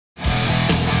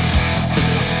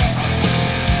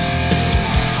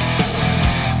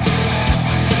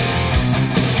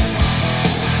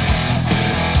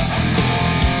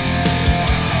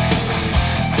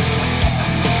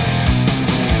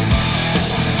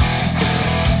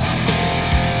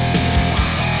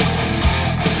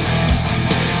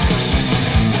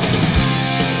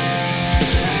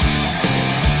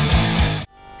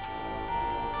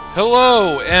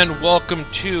Hello and welcome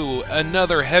to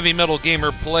another Heavy Metal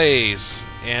Gamer Plays.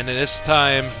 And this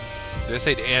time, did I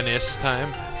say and this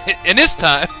time? And this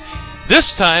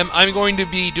time I'm going to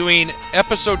be doing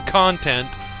episode content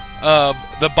of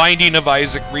The Binding of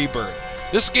Isaac Rebirth.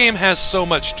 This game has so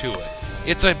much to it.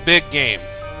 It's a big game.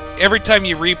 Every time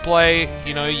you replay,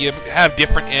 you know, you have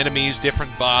different enemies,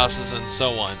 different bosses, and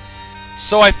so on.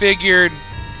 So I figured,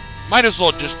 might as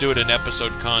well just do it in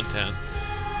episode content.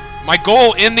 My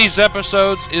goal in these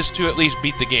episodes is to at least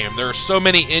beat the game. There are so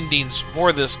many endings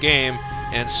for this game,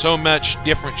 and so much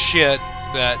different shit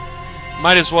that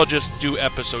might as well just do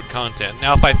episode content.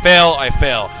 Now, if I fail, I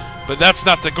fail. But that's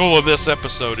not the goal of this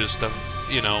episode, is to,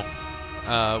 you know,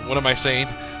 what am I saying?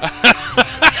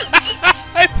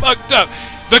 I fucked up.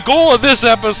 The goal of this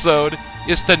episode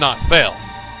is to not fail.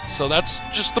 So that's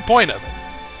just the point of it.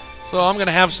 So I'm going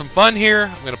to have some fun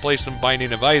here. I'm going to play some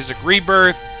Binding of Isaac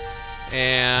Rebirth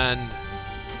and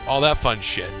all that fun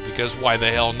shit, because why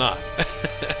the hell not?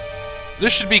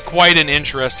 This should be quite an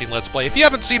interesting Let's Play. If you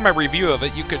haven't seen my review of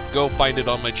it, you could go find it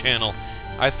on my channel.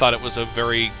 I thought it was a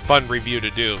very fun review to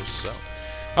do, so.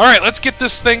 Alright, let's get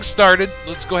this thing started.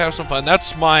 Let's go have some fun.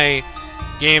 That's my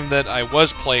game that I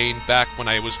was playing back when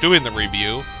I was doing the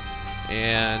review.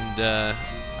 And,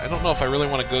 I don't know if I really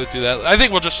want to go through that. I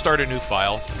think we'll just start a new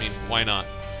file. I mean, why not?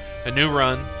 A new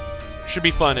run. Should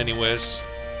be fun anyways.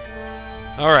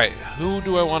 Alright, who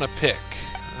do I want to pick?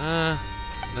 No.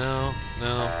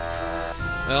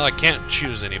 Well, I can't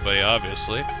choose anybody,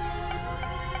 obviously.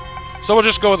 So we'll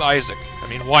just go with Isaac. I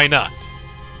mean, why not?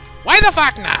 Why the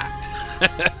fuck not?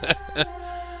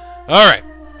 Alright,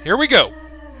 here we go.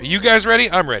 Are you guys ready?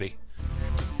 I'm ready.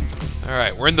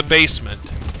 Alright, we're in the basement.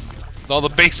 With all the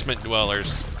basement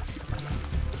dwellers.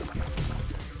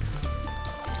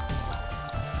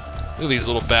 Look at these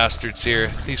little bastards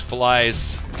here. These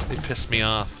flies. They piss me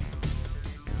off.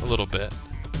 A little bit.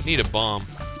 Need a bomb.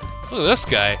 Look at this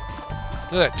guy.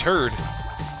 Look at that turd.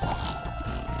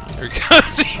 There he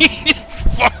comes. He just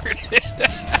farted.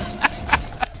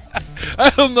 I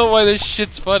don't know why this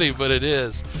shit's funny, but it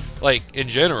is. Like, in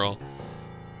general.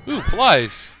 Ooh,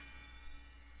 flies.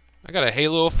 I got a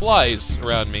halo of flies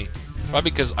around me.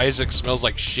 Probably because Isaac smells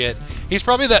like shit. He's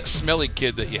probably that smelly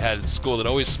kid that you had in school that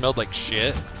always smelled like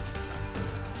shit.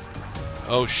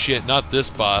 Oh shit, not this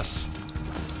boss.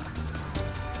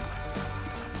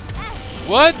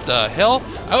 What the hell?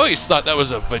 I always thought that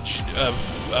was a vagina.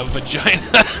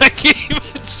 I can't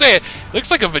even say it.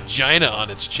 Looks like a vagina on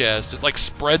its chest. It like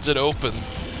spreads it open.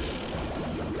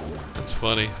 That's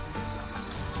funny.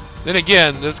 Then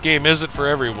again, this game isn't for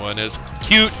everyone. As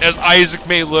cute as Isaac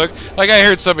may look. Like I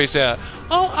heard somebody say,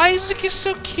 "Oh, Isaac is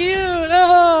so cute.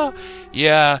 Oh."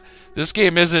 Yeah, this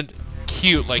game isn't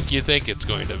cute like you think it's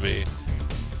going to be.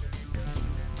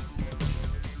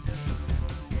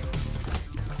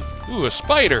 Ooh, a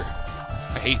spider.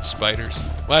 I hate spiders.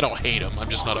 Well, I don't hate them. I'm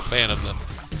just not a fan of them.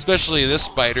 Especially this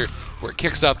spider, where it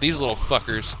kicks out these little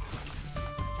fuckers.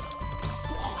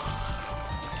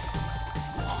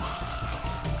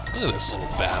 Look at this little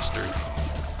bastard.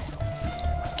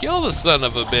 Kill the son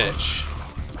of a bitch.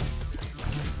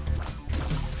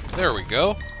 There we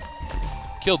go.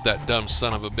 Killed that dumb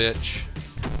son of a bitch.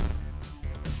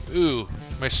 Ooh,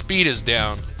 my speed is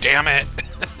down. Damn it.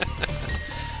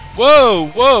 Whoa,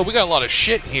 whoa, we got a lot of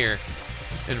shit here.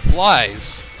 And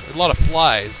flies. A lot of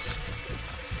flies.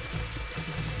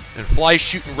 And flies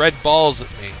shooting red balls at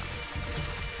me.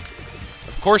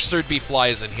 Of course there'd be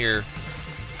flies in here.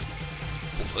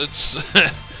 It's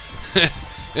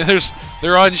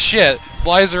they're on shit.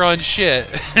 Flies are on shit.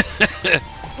 A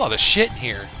lot of shit in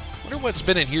here. Wonder what's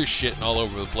been in here shitting all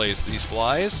over the place. These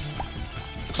flies.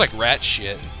 Looks like rat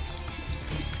shit.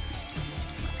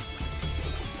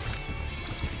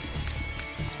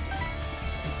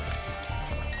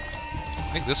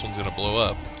 I think this one's gonna blow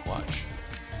up. Watch.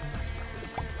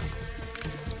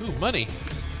 Ooh, money.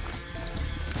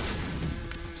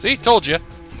 See? Told you.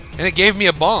 And it gave me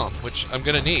a bomb, which I'm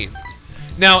gonna need.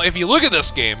 Now, if you look at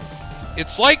this game,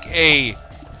 it's like a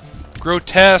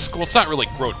grotesque... Well, it's not really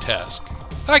grotesque.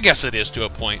 I guess it is to a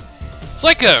point. It's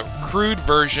like a crude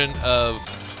version of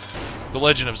The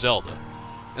Legend of Zelda.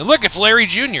 And look, it's Larry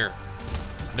Jr.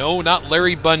 No, not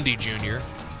Larry Bundy Jr.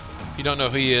 If you don't know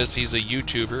who he is, he's a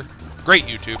YouTuber. Great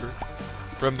YouTuber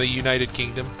from the United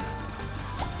Kingdom.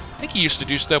 I think he used to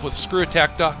do stuff with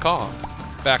ScrewAttack.com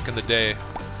back in the day.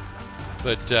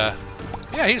 But,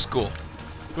 yeah, he's cool.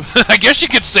 I guess you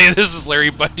could say this is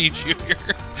Larry Bundy Jr.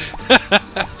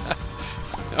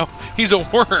 No, he's a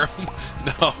worm.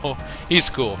 No, he's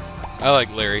cool. I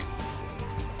like Larry.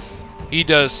 He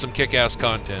does some kick-ass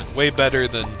content. Way better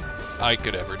than I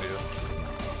could ever do.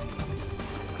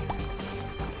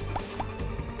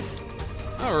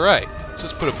 Alright, let's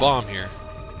just put a bomb here.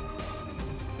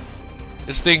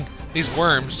 This thing, these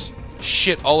worms,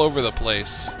 shit all over the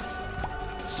place.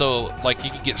 So, like, you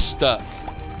could get stuck.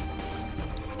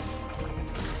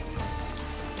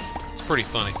 It's pretty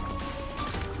funny.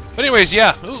 But anyways,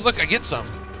 yeah. Ooh, look, I get some.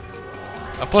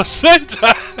 A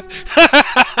placenta!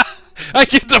 I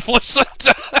get the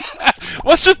placenta!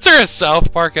 Wasn't there a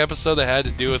South Park episode that had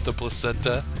to do with the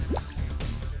placenta?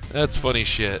 That's funny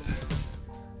shit.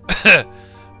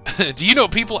 Do you know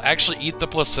people actually eat the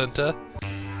placenta?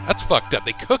 That's fucked up.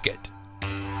 They cook it.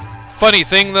 Funny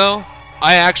thing, though,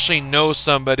 I actually know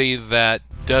somebody that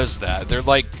does that. They're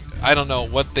like, I don't know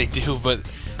what they do, but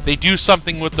they do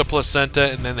something with the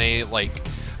placenta, and then they, like,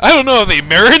 I don't know if they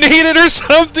marinate it or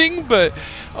something, but,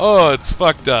 oh, it's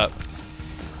fucked up.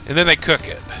 And then they cook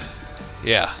it.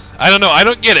 Yeah. I don't know. I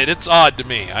don't get it. It's odd to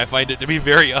me. I find it to be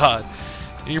very odd.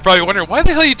 And you're probably wondering, why the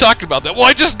hell are you talking about that? Well,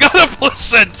 I just got a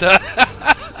placenta.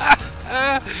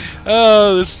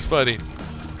 Oh, this is funny.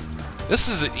 This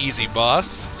is an easy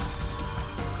boss.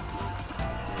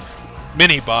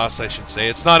 Mini boss, I should say.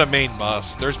 It's not a main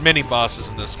boss. There's many bosses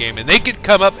in this game, and they could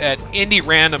come up at any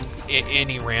random.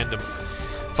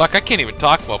 Fuck, I can't even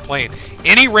talk while playing.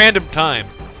 Any random time,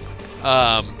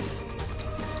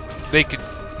 they could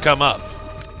come up.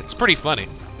 It's pretty funny.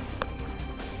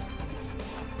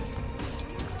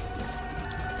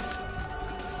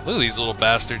 Look at these little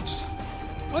bastards.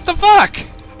 What the fuck?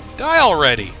 Die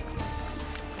already.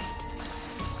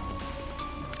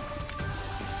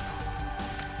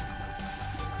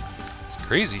 It's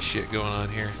crazy shit going on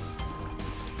here.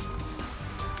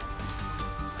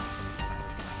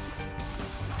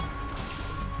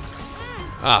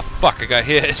 Ah, fuck, I got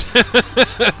hit.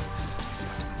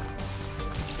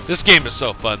 This game is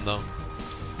so fun, though.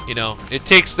 You know, it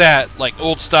takes that, like,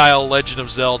 old-style Legend of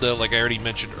Zelda, like I already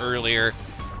mentioned earlier,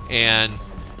 and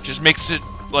just makes it,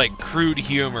 like, crude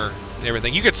humor and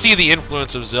everything. You could see the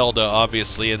influence of Zelda,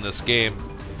 obviously, in this game.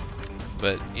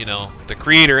 But, you know, the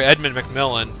creator, Edmund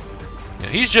McMillan, you know,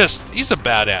 he's a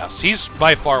badass. He's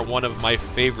by far one of my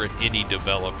favorite indie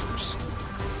developers.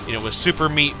 You know, with Super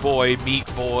Meat Boy,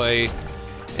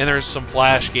 and there's some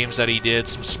Flash games that he did,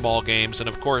 some small games, and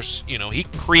of course, you know, he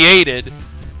created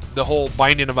the whole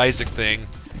Binding of Isaac thing.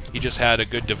 He just had a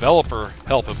good developer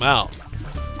help him out.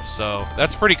 So,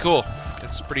 that's pretty cool.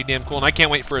 It's pretty damn cool, and I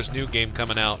can't wait for his new game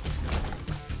coming out.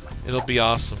 It'll be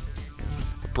awesome.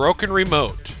 A broken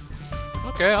remote.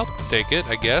 Okay, I'll take it,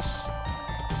 I guess.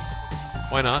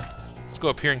 Why not? Let's go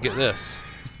up here and get this.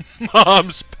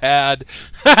 Mom's pad.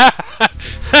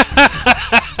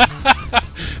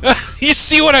 You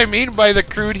see what I mean by the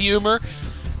crude humor?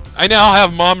 I now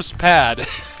have Mom's pad.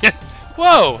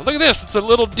 Whoa, look at this. It's a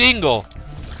little dingle.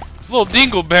 It's a little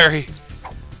dingleberry.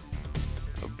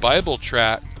 A Bible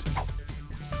tract.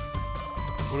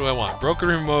 What do I want? Broken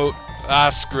remote. Ah,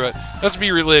 screw it. Let's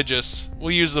be religious. We'll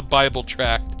use the Bible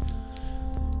tract.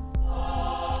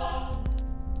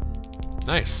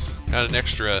 Nice. Got an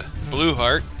extra blue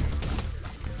heart.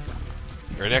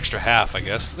 Or an extra half, I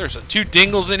guess. There's 2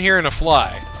 dingles in here and a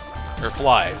fly. Or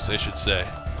flies, I should say.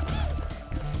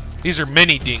 These are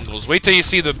mini dingles. Wait till you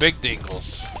see the big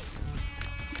dingles.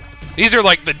 These are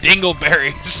like the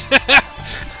dingleberries.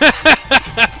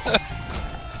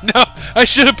 No, I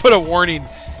should have put a warning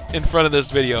in front of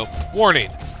this video. Warning.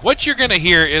 What you're going to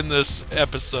hear in this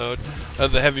episode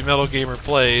of the Heavy Metal Gamer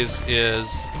Plays is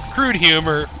crude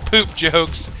humor, poop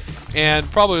jokes,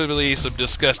 and probably some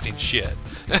disgusting shit.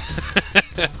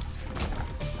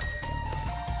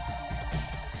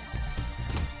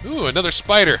 Ooh, another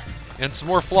spider. And some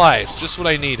more flies. Just what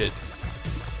I needed.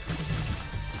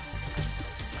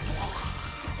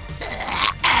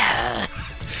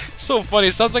 It's so funny.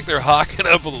 It sounds like they're hawking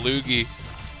up a loogie.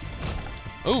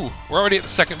 Ooh, we're already at the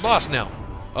second boss now.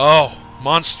 Oh,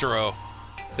 Monstro.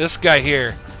 This guy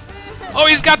here. Oh,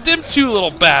 he's got them 2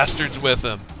 little bastards with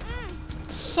him.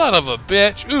 Son of a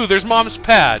bitch. Ooh, there's Mom's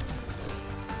pad.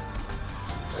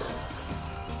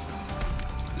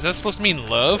 Is that supposed to mean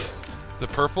love? The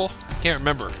purple? I can't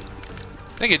remember.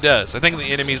 I think it does. I think the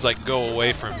enemies, like, go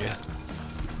away from you.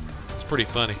 It's pretty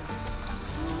funny.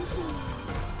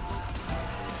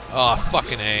 Aw,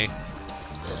 fucking A.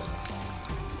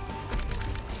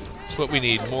 That's what we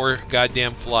need. More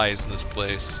goddamn flies in this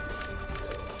place.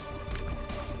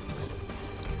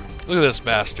 Look at this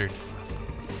bastard.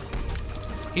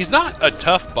 He's not a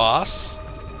tough boss.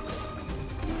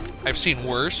 I've seen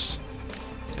worse.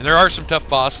 And there are some tough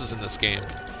bosses in this game.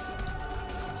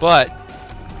 But,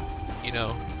 you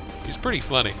know, he's pretty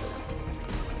funny.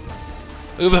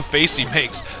 Look at the face he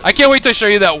makes. I can't wait to show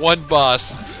you that one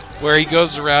boss where he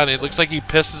goes around and it looks like he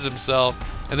pisses himself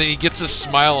And then he gets a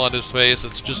smile on his face.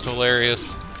 It's just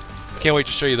hilarious. Can't wait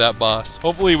to show you that boss.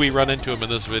 Hopefully we run into him in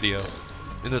this video.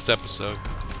 In this episode.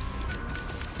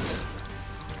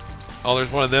 Oh,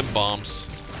 there's one of them bombs.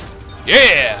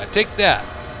 Yeah! Take that!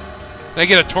 And I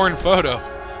get a torn photo.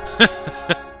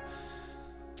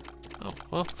 Oh,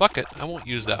 well, fuck it. I won't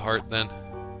use that heart then.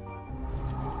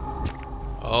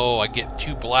 Oh, I get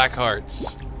 2 black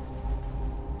hearts.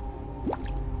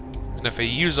 And if I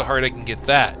use a heart, I can get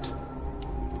that.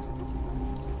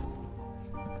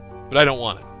 But I don't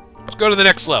want it. Let's go to the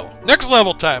next level. Next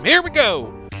level time. Here we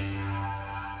go.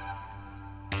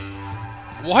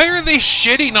 Why are they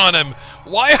shitting on him?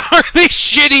 Why are they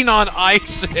shitting on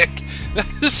Isaac? That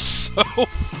is so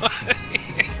funny.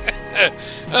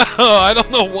 Oh, I don't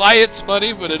know why it's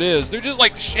funny, but it is. They're just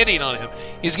like shitting on him.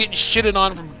 He's getting shitted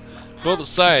on from both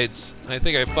sides. I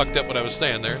think I fucked up what I was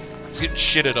saying there. He's getting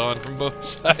shitted on from both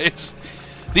sides.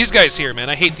 These guys here, man,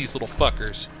 I hate these little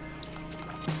fuckers.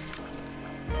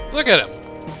 Look at him.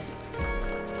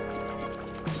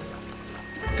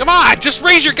 Come on, just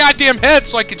raise your goddamn head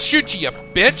so I can shoot you, you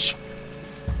bitch.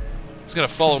 He's gonna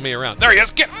follow me around. There he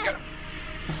is. Get him.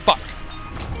 Fuck.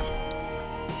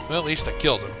 Well, at least I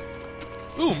killed him.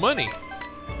 Ooh, money.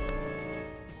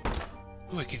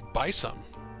 Ooh, I could buy something.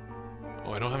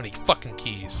 Oh, I don't have any fucking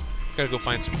keys. Gotta go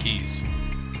find some keys.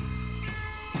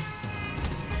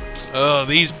 Oh,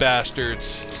 these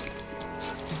bastards.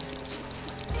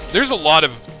 There's a lot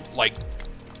of, like,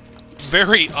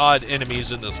 very odd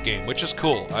enemies in this game, which is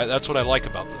cool. That's what I like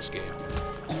about this game.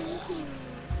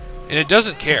 And it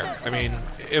doesn't care. I mean,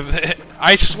 if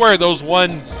I swear those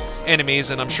one enemies,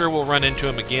 and I'm sure we'll run into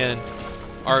them again,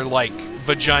 are like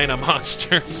vagina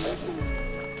monsters.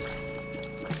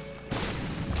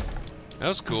 That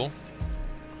was cool.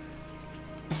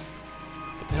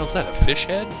 What the hell is that? A fish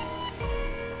head?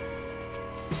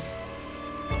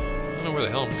 I don't know where the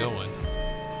hell I'm going.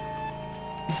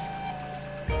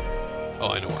 Oh,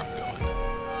 I know where I'm going.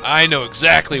 I know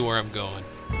exactly where I'm going.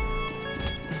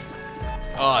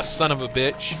 Oh, son of a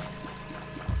bitch.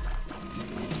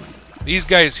 These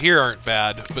guys here aren't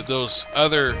bad, but those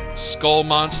other skull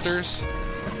monsters,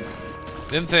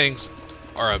 them things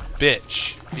are a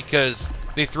bitch because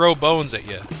they throw bones at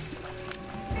you.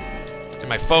 And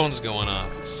my phone's going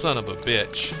off. Son of a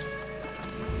bitch.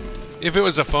 If it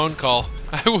was a phone call,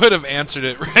 I would have answered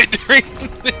it right during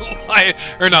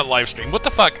the not live stream. What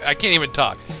the fuck? I can't even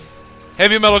talk.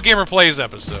 Heavy Metal Gamer Plays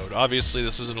episode. Obviously,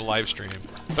 this isn't a live stream.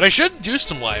 But I should do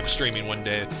some live streaming one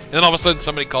day. And then all of a sudden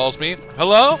somebody calls me.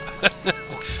 Hello?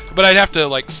 But I'd have to,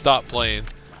 like, stop playing.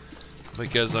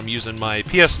 Because I'm using my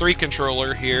PS3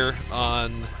 controller here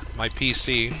on my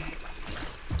PC.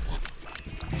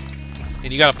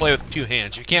 And you gotta play with 2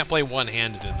 hands. You can't play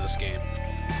one-handed in this game.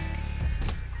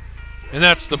 And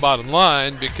that's the bottom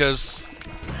line, because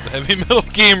the Heavy Metal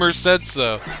Gamer said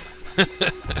so. Look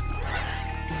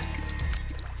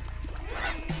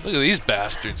at these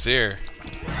bastards here.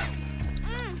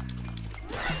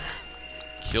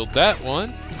 Killed that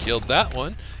one. Killed that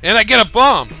one. And I get a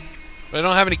bomb! But I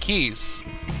don't have any keys.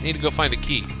 I need to go find a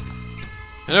key.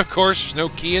 And of course, there's no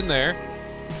key in there.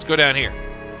 Let's go down here.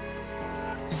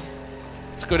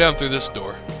 Let's go down through this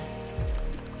door.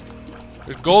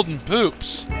 There's golden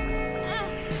poops.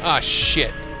 Ah,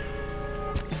 shit.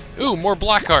 Ooh, more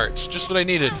black hearts. Just what I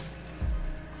needed.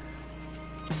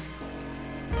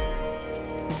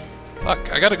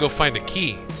 Fuck, I gotta go find a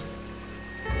key.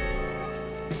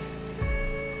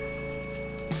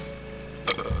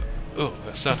 Oh,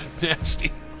 that sounded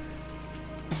nasty.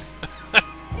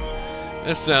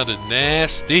 That sounded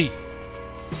nasty.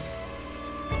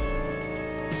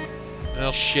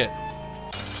 Well, shit.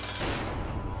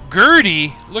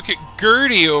 Gertie? Look at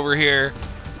Gertie over here.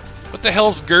 What the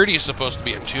hell's Gertie supposed to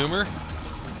be? A tumor?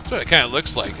 That's what it kind of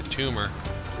looks like, a tumor.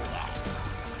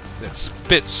 That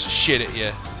spits shit at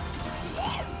you.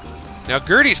 Now,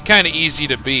 Gertie's kind of easy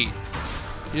to beat.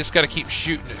 You just got to keep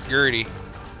shooting at Gertie.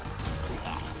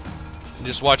 And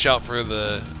just watch out for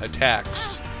the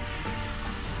attacks.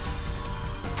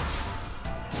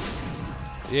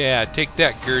 Yeah, take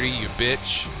that, Gertie, you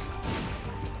bitch.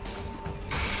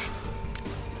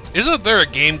 Isn't there a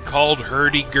game called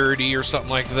Hurdy-Gurdy or something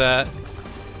like that?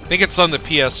 I think it's on the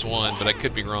PS1, but I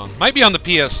could be wrong. Might be on the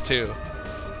PS2.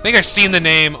 I think I seen the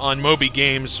name on Moby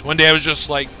Games. One day I was just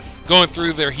like going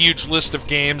through their huge list of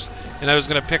games, and I was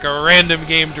going to pick a random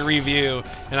game to review,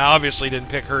 and I obviously didn't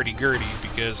pick Hurdy-Gurdy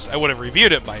because I would have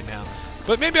reviewed it by now.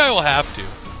 But maybe I will have to.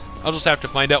 I'll just have to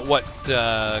find out what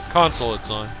console it's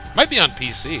on. Might be on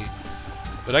PC,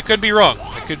 but I could be wrong.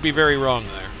 I could be very wrong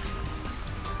there.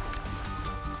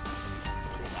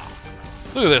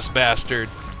 Look at this bastard.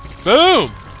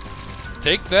 Boom!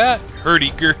 take that.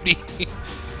 Hurdy-gurdy.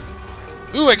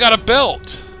 Ooh, I got a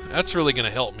belt. That's really going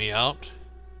to help me out.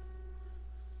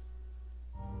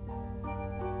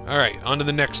 Alright, on to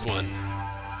the next one.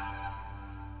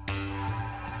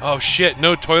 Oh shit,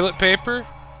 no toilet paper?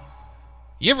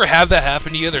 You ever have that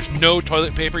happen to you? There's no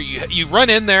toilet paper. You run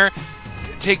in there,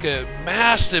 take a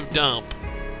massive dump,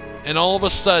 and all of a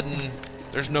sudden,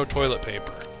 there's no toilet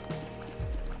paper.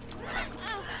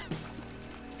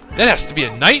 That has to be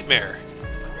a nightmare.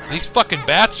 These fucking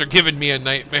bats are giving me a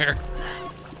nightmare.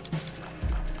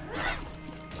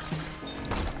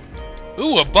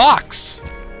 Ooh, a box!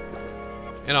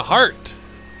 And a heart.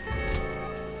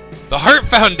 The Heart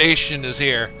Foundation is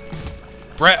here.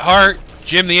 Bret Hart,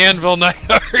 Jim the Anvil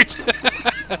Neidhart.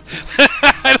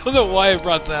 I don't know why I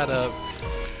brought that up.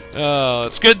 Oh,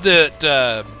 it's good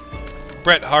that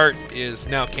Bret Hart is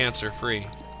now cancer-free.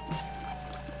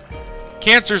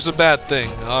 Cancer's a bad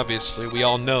thing, obviously. We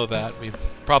all know that. We've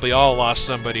probably all lost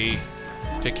somebody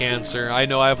to cancer. I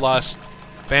know I've lost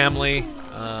family,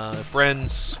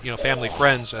 friends, family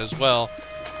friends as well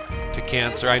to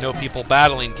cancer. I know people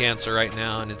battling cancer right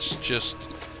now, and it's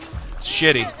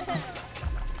shitty.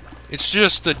 It's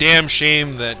just a damn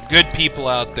shame that good people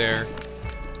out there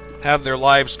have their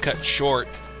lives cut short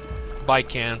by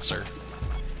cancer.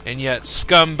 And yet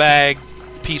scumbag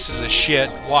pieces of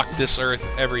shit walk this earth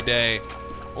every day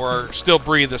or still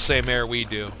breathe the same air we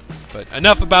do. But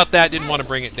enough about that. Didn't want to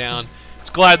bring it down. It's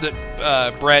glad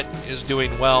that Bret is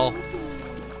doing well.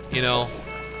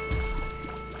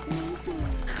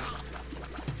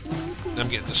 I'm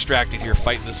getting distracted here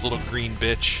fighting this little green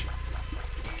bitch.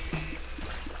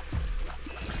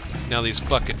 Now these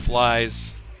fucking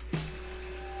flies.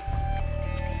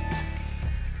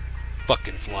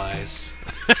 Fucking flies.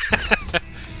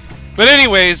 But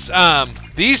anyways,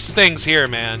 these things here,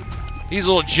 man. These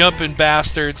little jumping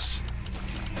bastards.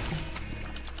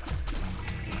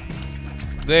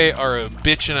 They are a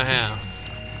bitch and a half.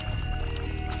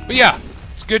 But yeah,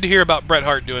 it's good to hear about Bret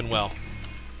Hart doing well.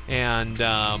 And,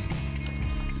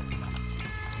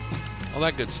 all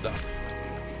that good stuff.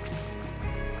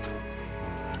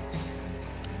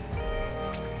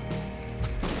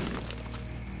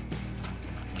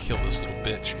 Kill this little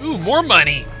bitch. Ooh, more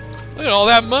money! Look at all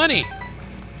that money!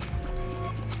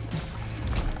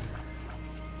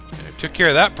 I took care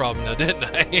of that problem now, didn't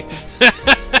I?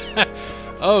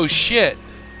 Oh, shit.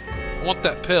 I want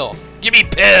that pill. Give me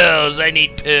pills! I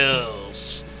need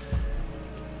pills!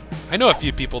 I know a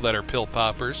few people that are pill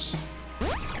poppers.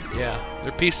 Yeah,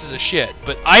 they're pieces of shit.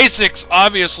 But Isaac's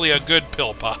obviously a good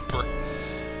pill popper.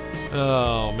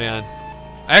 Oh, man.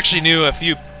 I actually knew a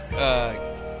few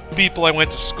people I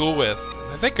went to school with.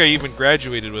 I think I even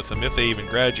graduated with them, if they even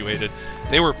graduated.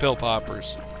 They were pill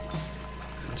poppers.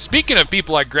 And speaking of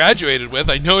people I graduated with,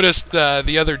 I noticed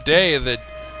the other day that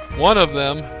one of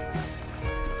them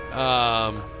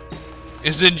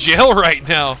is in jail right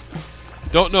now.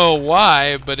 Don't know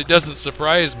why, but it doesn't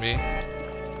surprise me.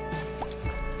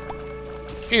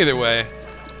 Either way,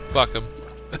 fuck him.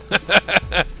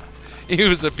 He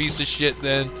was a piece of shit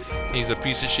then. He's a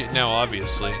piece of shit now,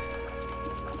 obviously.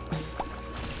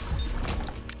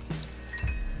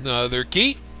 Another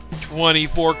key.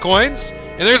 24 coins.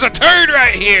 And there's a turd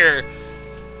right here!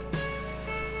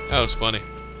 That was funny.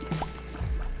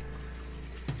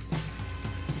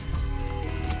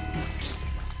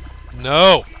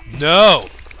 No! No!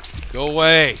 Go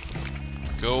away.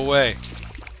 Go away.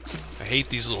 I hate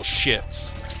these little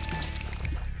shits.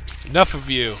 Enough of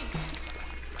you.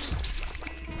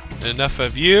 Enough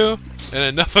of you. And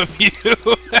enough of you.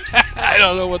 I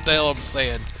don't know what the hell I'm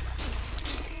saying.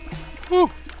 Whew.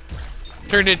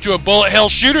 Turned into a bullet hell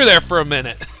shooter there for a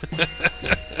minute.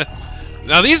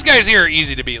 Now these guys here are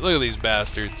easy to beat. Look at these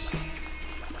bastards.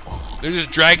 They're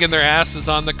just dragging their asses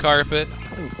on the carpet.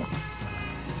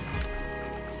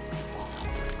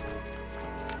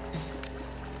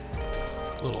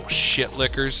 Little shit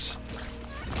lickers.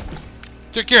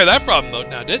 Took care of that problem though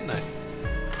now, didn't I?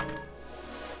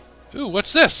 Ooh,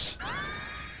 what's this?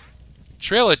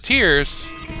 Trail of Tears.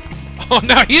 Oh,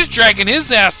 now he's dragging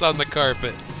his ass on the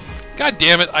carpet. God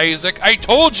damn it, Isaac. I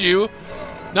told you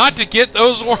not to get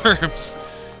those worms.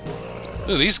 Look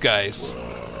at these guys.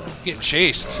 Getting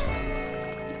chased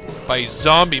by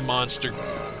zombie monster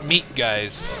meat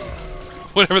guys.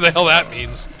 Whatever the hell that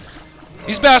means.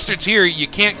 These bastards here, you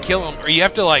can't kill them, or you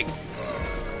have to, like,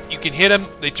 you can hit them,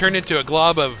 they turn into a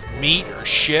glob of meat or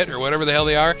shit or whatever the hell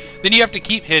they are. Then you have to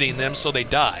keep hitting them so they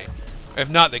die. If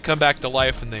not, they come back to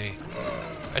life and they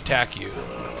attack you.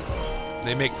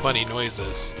 They make funny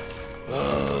noises.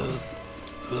 Ooh,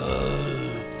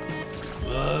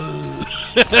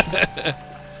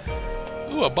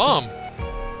 a bomb.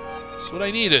 That's what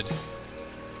I needed.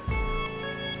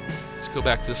 Let's go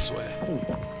back this way.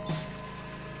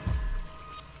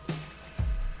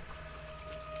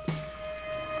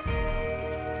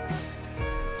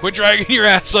 Quit dragging your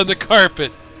ass on the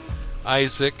carpet,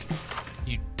 Isaac.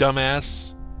 You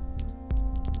dumbass.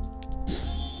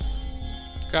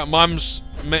 Got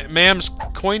Mam's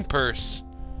coin purse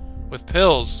with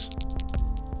pills.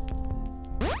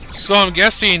 So I'm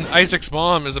guessing Isaac's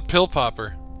mom is a pill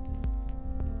popper.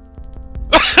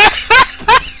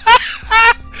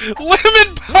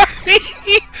 Lemon party!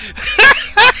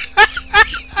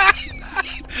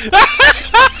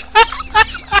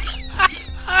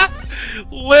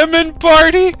 Lemon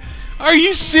party? Are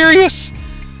you serious?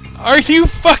 Are you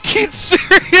fucking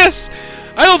serious?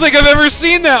 I don't think I've ever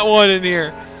seen that one in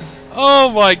here.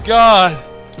 Oh my god.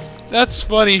 That's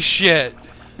funny shit.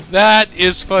 That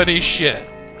is funny shit.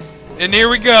 And here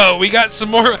we go. We got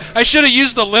some more. I should have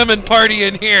used the lemon party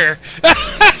in here.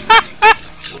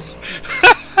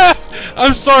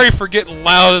 I'm sorry for getting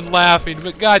loud and laughing,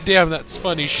 but goddamn, that's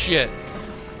funny shit.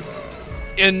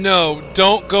 And no,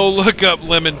 don't go look up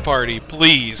lemon party,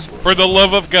 please. For the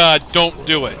love of God, don't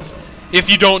do it. If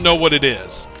you don't know what it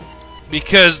is.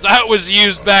 Because that was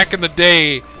used back in the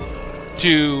day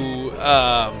to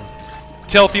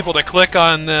tell people to click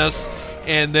on this,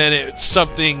 and then it's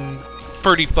something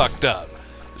pretty fucked up.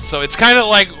 So it's kind of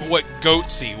like what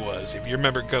Goatsy was, if you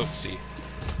remember Goatsy.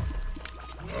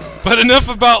 But enough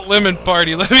about lemon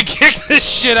party. Let me kick this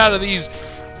shit out of these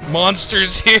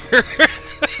monsters here.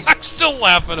 I'm still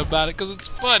laughing about it because it's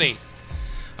funny.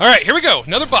 Alright, here we go.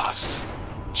 Another boss.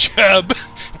 Chub.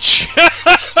 Chub.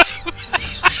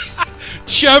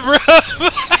 Chub Rub.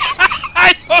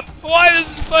 I don't know why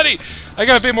this is funny. I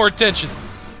gotta pay more attention.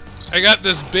 I got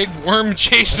this big worm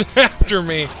chasing after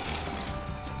me.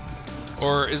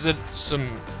 Or is it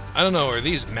some... I don't know, are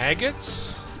these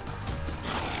maggots?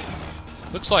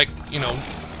 Looks like, you know...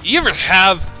 You ever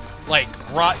have, like,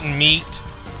 rotten meat,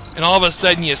 and all of a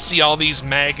sudden you see all these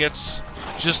maggots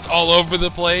just all over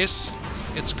the place?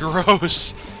 It's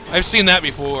gross. I've seen that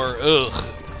before. Ugh.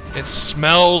 It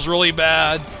smells really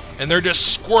bad, and they're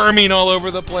just squirming all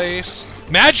over the place.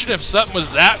 Imagine if something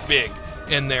was that big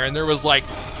in there, and there was, like,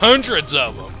 hundreds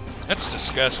of them. That's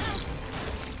disgusting.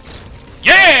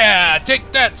 Yeah!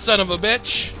 Take that, son of a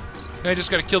bitch! I just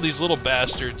gotta kill these little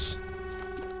bastards.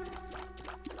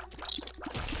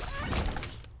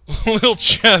 Little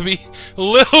Chubby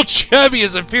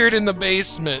has appeared in the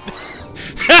basement.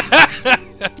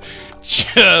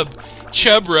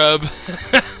 Chub Rub.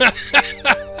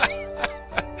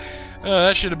 Oh,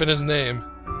 that should have been his name.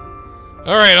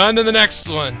 Alright, on to the next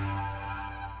one.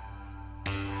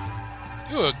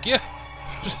 Ooh, a gift.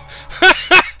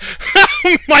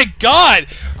 Oh my god!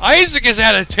 Isaac has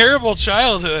had a terrible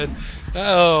childhood.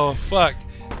 Oh, fuck.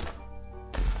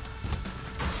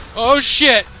 Oh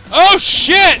shit! Oh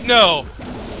shit! No!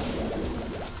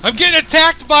 I'm getting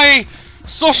attacked by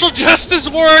social justice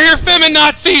warrior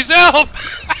feminazis! Help!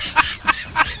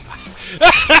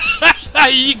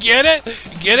 You get it?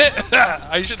 Get it?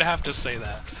 I shouldn't have to say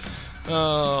that.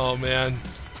 Oh man.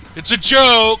 It's a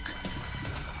joke!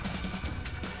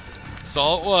 That's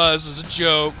all it was a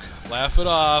joke. Laugh it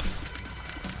off.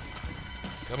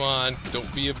 Come on,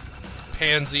 don't be a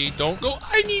pansy. Don't go,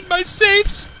 I need my safe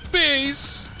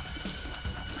space!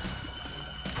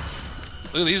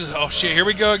 Look at these. Oh shit, here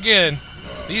we go again.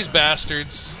 These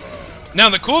bastards. Now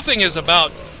the cool thing is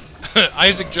about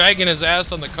Isaac dragging his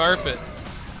ass on the carpet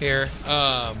here,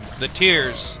 the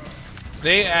tears,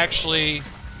 they actually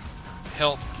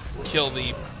help kill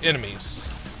the enemies.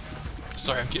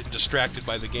 Sorry, I'm getting distracted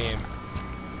by the game.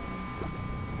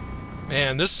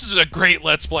 Man, this is a great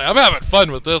Let's Play. I'm having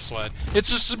fun with this one. It's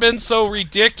just been so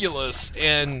ridiculous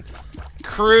and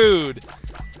crude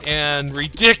and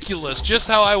ridiculous, just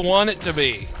how I want it to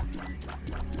be.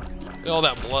 Look at all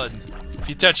that blood. If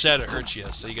you touch that, it hurts you,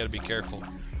 so you gotta be careful.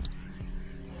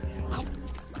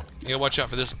 You gotta watch out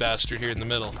for this bastard here in the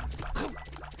middle.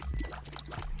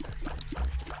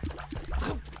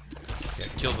 Gotta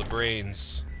kill the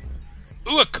brains.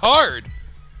 Ooh, a card!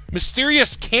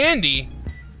 Mysterious candy?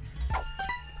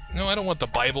 No, I don't want the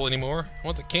Bible anymore. I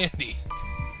want the candy.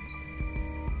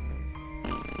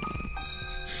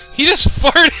 He just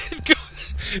farted.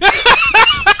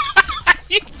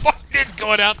 He farted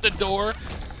going out the door.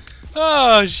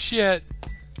 Oh shit!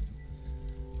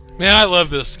 Man, I love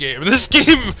this game. This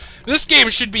game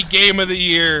should be Game of the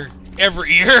Year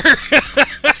every year.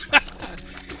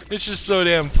 It's just so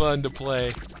damn fun to play.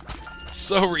 It's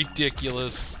so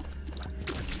ridiculous.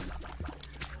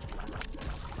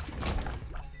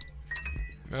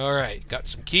 All right, got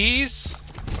some keys.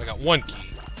 I got one key.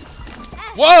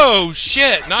 Whoa,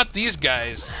 shit! Not these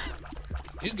guys.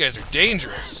 These guys are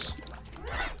dangerous.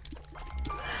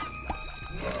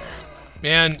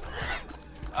 Man,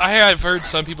 I have heard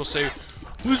some people say,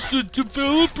 was the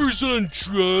developers on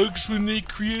drugs when they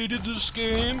created this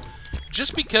game?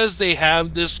 Just because they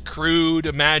have this crude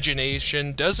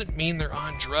imagination doesn't mean they're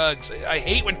on drugs. I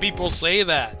hate when people say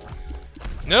that.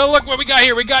 No, look what we got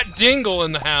here. We got Dingle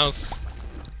in the house.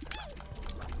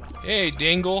 Hey,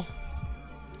 Dingle.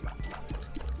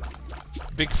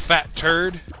 Big fat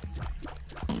turd.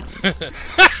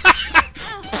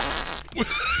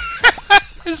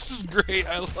 This is great.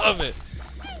 I love it.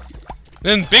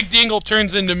 Then Big Dingle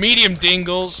turns into Medium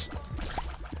Dingles.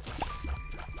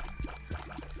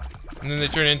 And then they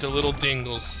turn into Little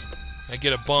Dingles. I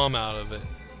get a bomb out of it.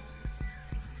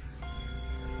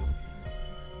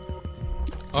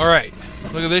 Alright.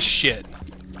 Look at this shit.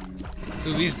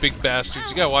 Look at these big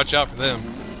bastards. You gotta watch out for them.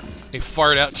 They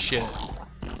fart out shit.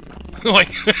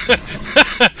 Like,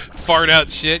 fart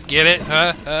out shit. Get it?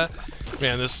 Huh?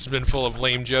 Man, this has been full of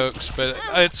lame jokes, but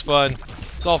it's fun.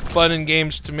 It's all fun and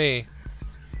games to me.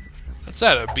 What's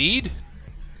that, a bead?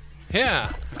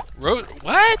 Yeah.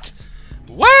 What?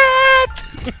 What?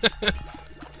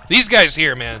 These guys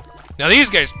here, man. Now, these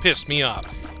guys pissed me off.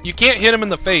 You can't hit them in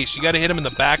the face. You gotta hit them in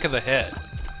the back of the head.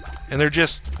 And they're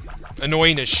just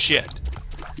annoying as shit.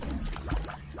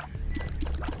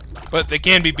 But they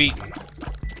can be beaten.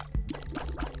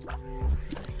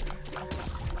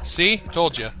 See?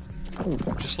 Told you.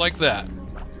 Just like that.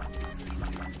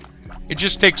 It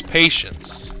just takes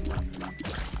patience.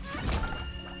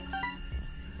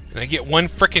 And I get one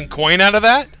frickin' coin out of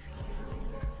that?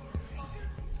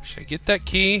 Should I get that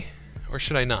key? Or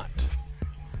should I not?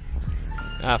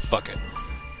 Ah, fuck it.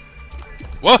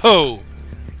 Whoa!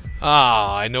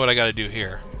 Ah, I know what I gotta do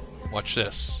here. Watch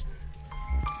this.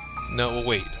 No, we'll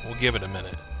wait. We'll give it a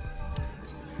minute.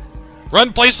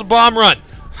 Run, place the bomb, run!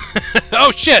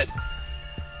 Oh, shit!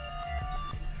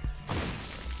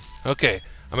 Okay,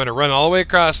 I'm gonna run all the way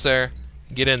across there.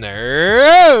 Get in there.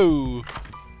 Oh!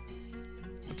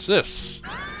 What's this?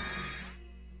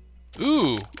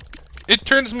 Ooh. It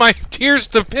turns my tears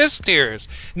to piss tears.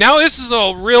 Now this is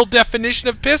the real definition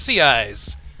of pissy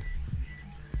eyes.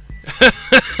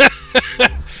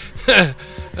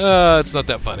 It's not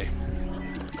that funny.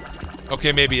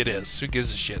 Okay, maybe it is. Who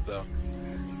gives a shit, though?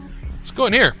 Let's go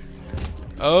in here.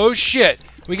 Oh, shit.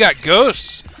 We got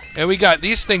ghosts. And we got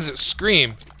these things that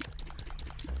scream.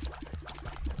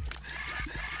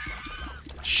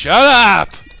 Shut up!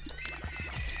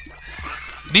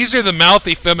 These are the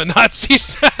mouthy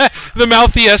feminazis. The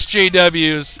mouthy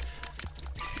SJWs.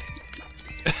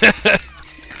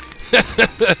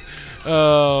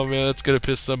 Oh, man, that's gonna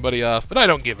piss somebody off. But I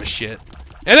don't give a shit.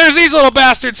 And there's these little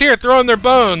bastards here throwing their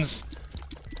bones.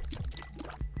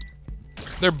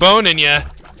 They're boning ya.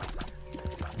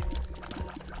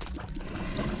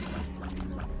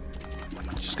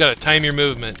 Just gotta time your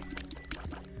movement.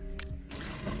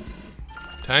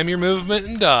 Time your movement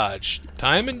and dodge.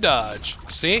 Time and dodge.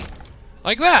 See?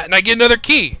 Like that. And I get another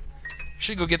key.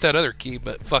 Should go get that other key,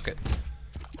 but fuck it.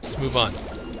 Let's move on.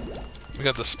 We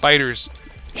got the spiders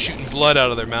shooting blood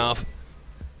out of their mouth.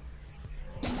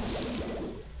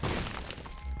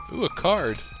 Ooh, a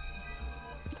card.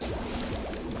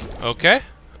 Okay.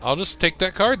 I'll just take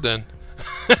that card then.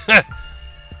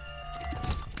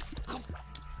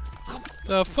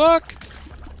 The fuck?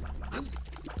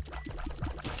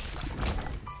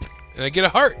 And I get a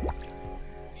heart.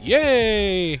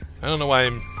 Yay! I don't know why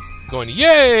I'm going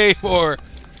yay for.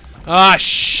 Ah,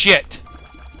 shit.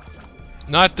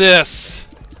 Not this.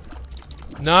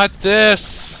 Not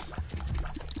this.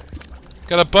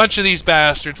 Got a bunch of these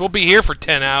bastards. We'll be here for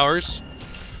 10 hours.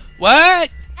 What?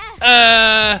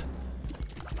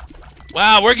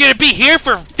 Wow, we're gonna be here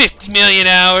for 50 million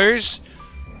hours.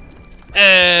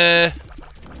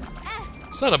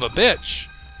 Son of a bitch.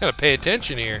 Gotta pay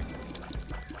attention here.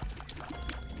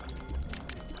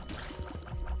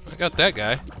 I got that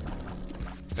guy.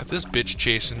 Got this bitch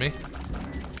chasing me.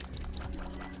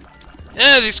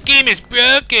 Oh, this game is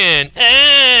broken.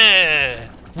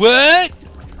 What?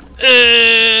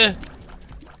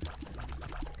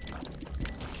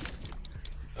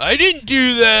 I didn't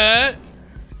do that.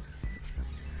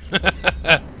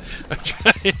 I'm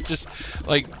trying to just,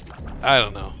 like, I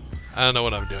don't know. I don't know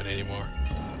what I'm doing anymore.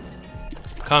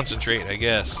 Concentrate, I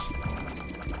guess.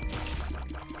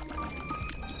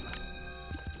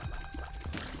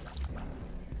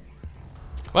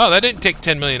 Wow, that didn't take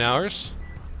 10 million hours.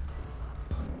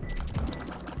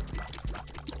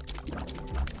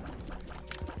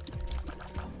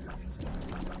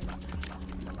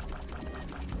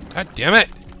 God damn it!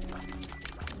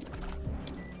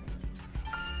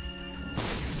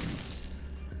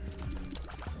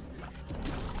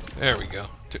 There we go.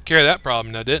 Took care of that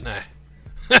problem now, didn't I?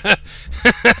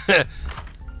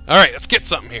 Alright, let's get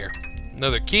something here.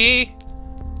 Another key.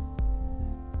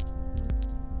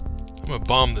 I'm gonna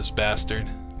bomb this bastard.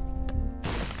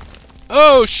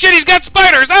 Oh shit, he's got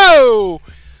spiders! Oh!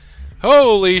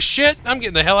 Holy shit, I'm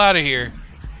getting the hell out of here.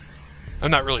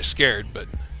 I'm not really scared, but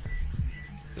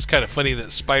it's kind of funny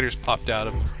that spiders popped out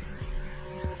of him.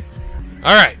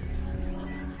 Alright.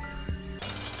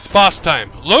 It's boss time.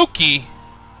 Loki?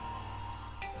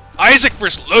 Isaac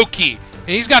versus Loki. And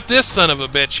he's got this son of a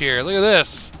bitch here. Look at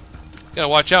this. Gotta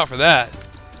watch out for that.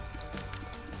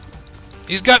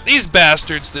 He's got these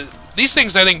bastards that... These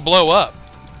things, I think, blow up.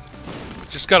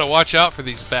 Just gotta watch out for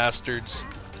these bastards.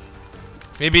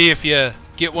 Maybe if you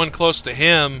get one close to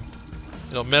him,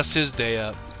 it'll mess his day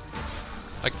up.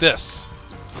 Like this.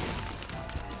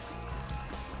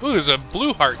 Ooh, there's a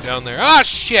blue heart down there. Ah,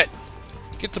 shit!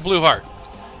 Get the blue heart.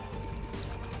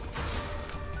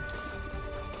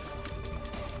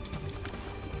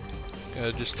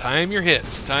 Gotta just time your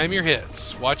hits. Time your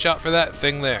hits. Watch out for that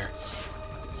thing there.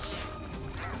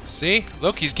 See?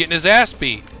 Loki's getting his ass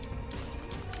beat.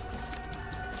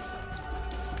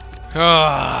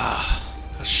 Ah,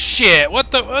 shit!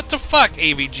 What the fuck,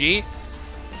 AVG?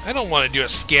 I don't want to do a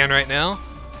scan right now.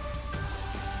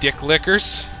 Dick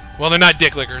lickers. Well, they're not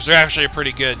dick lickers. They're actually a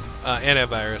pretty good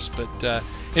antivirus, but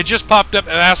it just popped up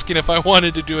asking if I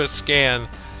wanted to do a scan.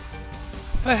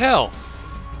 What the hell?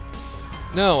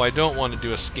 No, I don't want to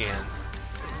do a scan.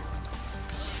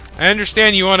 I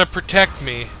understand you want to protect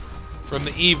me from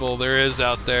the evil there is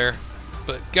out there,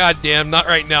 but goddamn, not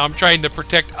right now. I'm trying to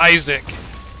protect Isaac.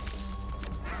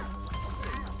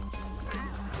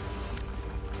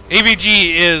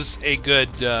 AVG is a good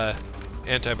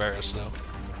antivirus, though.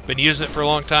 Been using it for a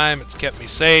long time. It's kept me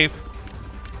safe.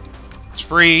 It's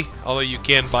free, although you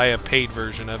can buy a paid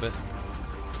version of it.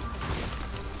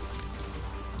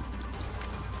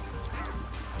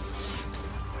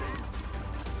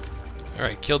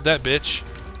 Alright, killed that bitch.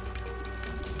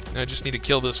 Now I just need to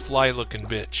kill this fly-looking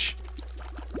bitch.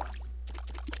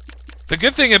 The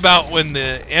good thing about when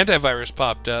the antivirus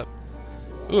popped up...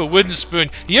 Ooh, a wooden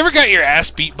spoon. You ever got your ass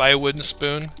beat by a wooden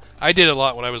spoon? I did a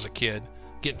lot when I was a kid.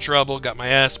 Get in trouble, got my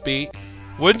ass beat.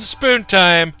 Wooden spoon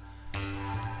time!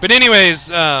 But anyways,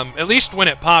 at least when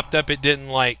it popped up, it didn't,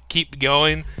 like, keep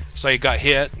going. So you got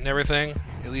hit and everything.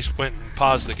 At least went and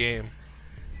paused the game.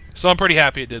 So I'm pretty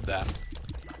happy it did that.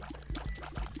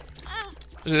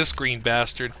 Look at this green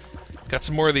bastard. Got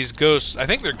some more of these ghosts. I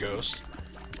think they're ghosts.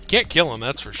 Can't kill them,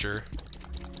 that's for sure.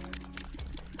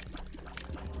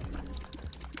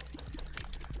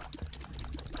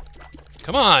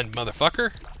 Come on,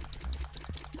 motherfucker.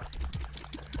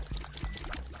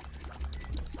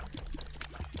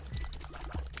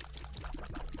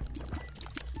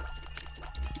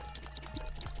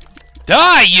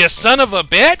 Die, you son of a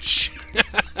bitch!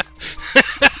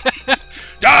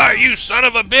 Die, you son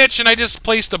of a bitch! And I just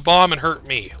placed a bomb and hurt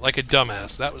me like a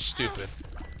dumbass. That was stupid.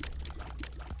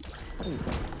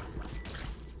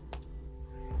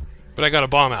 But I got a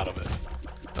bomb out of it.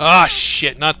 Ah,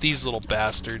 shit, not these little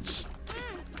bastards.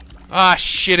 Ah,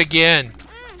 shit again.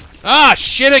 Ah,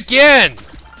 shit again!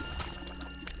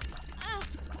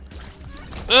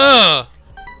 Ugh!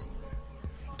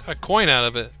 Got a coin out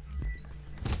of it.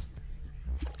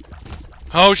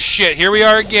 Oh shit, here we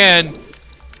are again.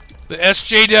 The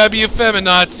SJW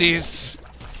feminazis.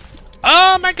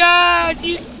 Oh my god!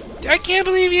 I can't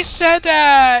believe you said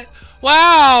that!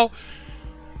 Wow!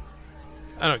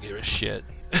 I don't give a shit.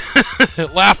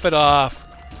 Laugh it off.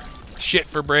 Shit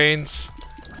for brains.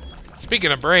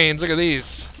 Speaking of brains, look at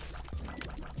these.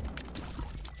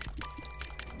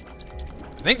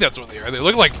 I think that's what they are. They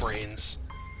look like brains.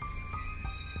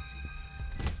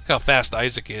 Look how fast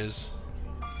Isaac is.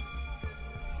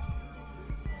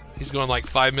 He's going like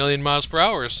 5 million miles per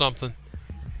hour or something.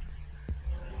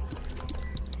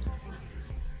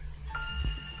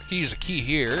 I can use a key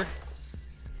here.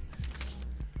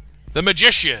 The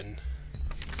Magician.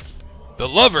 The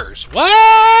Lovers.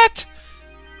 What?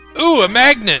 Ooh, a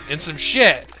magnet and some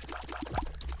shit.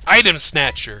 Item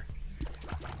Snatcher.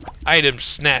 Item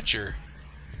Snatcher.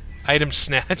 Item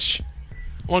Snatch.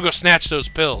 I want to go snatch those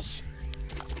pills.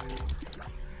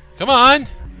 Come on.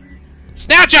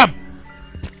 Snatch them!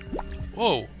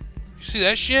 Whoa. You see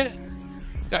that shit?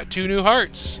 Got 2 new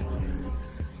hearts.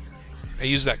 I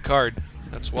used that card.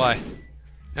 That's why.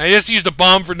 I just used a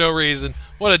bomb for no reason.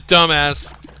 What a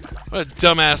dumbass. What a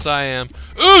dumbass I am.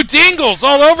 Ooh, dingles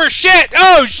all over. Shit!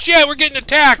 Oh, shit! We're getting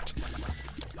attacked!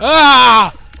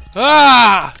 Ah!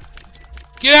 Ah!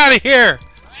 Get out of here!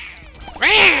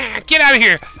 Get out of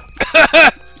here!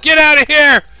 Get out of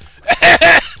here!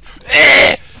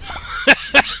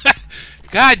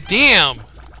 God damn!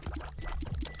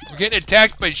 We're getting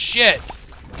attacked by shit.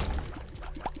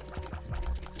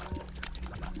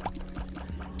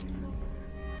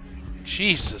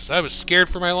 Jesus, I was scared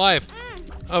for my life.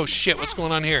 Oh shit, what's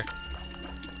going on here?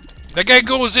 That guy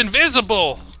goes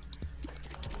invisible!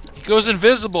 He goes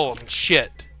invisible.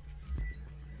 Shit.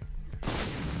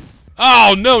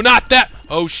 Oh no, not that!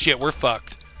 Oh shit, we're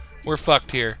fucked. We're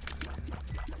fucked here.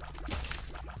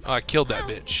 Oh, I killed that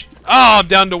bitch. Oh, I'm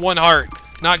down to 1 heart.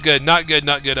 Not good, not good,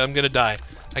 not good. I'm gonna die.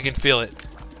 I can feel it.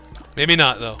 Maybe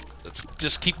not, though. Let's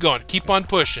just keep going. Keep on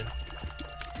pushing.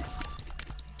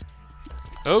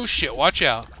 Oh shit, watch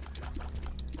out.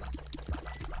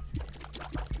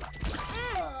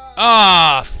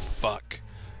 Ah, fuck.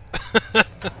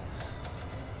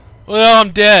 Well,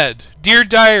 I'm dead. Dear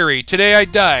diary, today I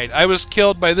died. I was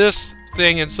killed by this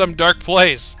thing in some dark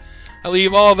place. I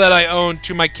leave all that I own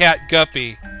to my cat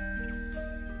Guppy.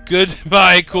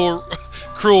 Goodbye,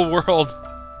 cruel world.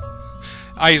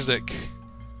 Isaac.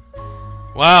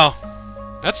 Wow.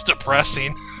 That's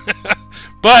depressing.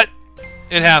 But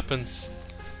it happens.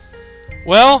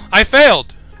 Well, I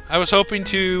failed. I was hoping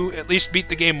to at least beat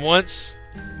the game once,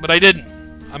 but I didn't.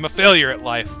 I'm a failure at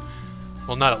life.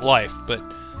 Well, not at life, but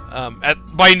at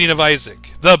Binding of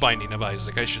Isaac. The Binding of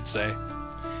Isaac, I should say.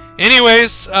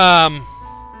 Anyways,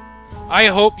 I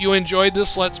hope you enjoyed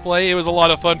this Let's Play. It was a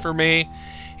lot of fun for me.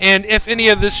 And if any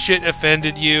of this shit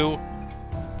offended you,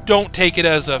 don't take it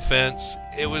as offense.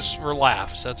 It was for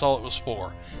laughs. That's all it was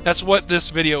for. That's what this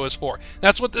video is for.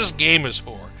 That's what this game is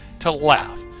for. To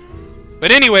laugh.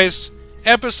 But anyways,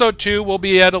 episode 2 will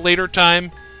be at a later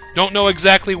time. Don't know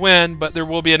exactly when, but there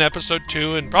will be an episode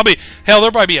 2. And probably, hell,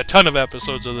 there'll probably be a ton of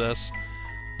episodes of this.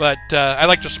 But I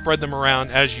like to spread them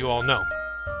around, as you all know.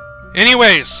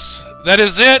 Anyways, that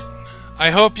is it. I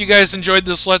hope you guys enjoyed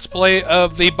this Let's Play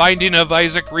of the Binding of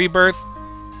Isaac Rebirth.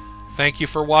 Thank you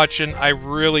for watching. I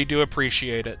really do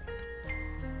appreciate it.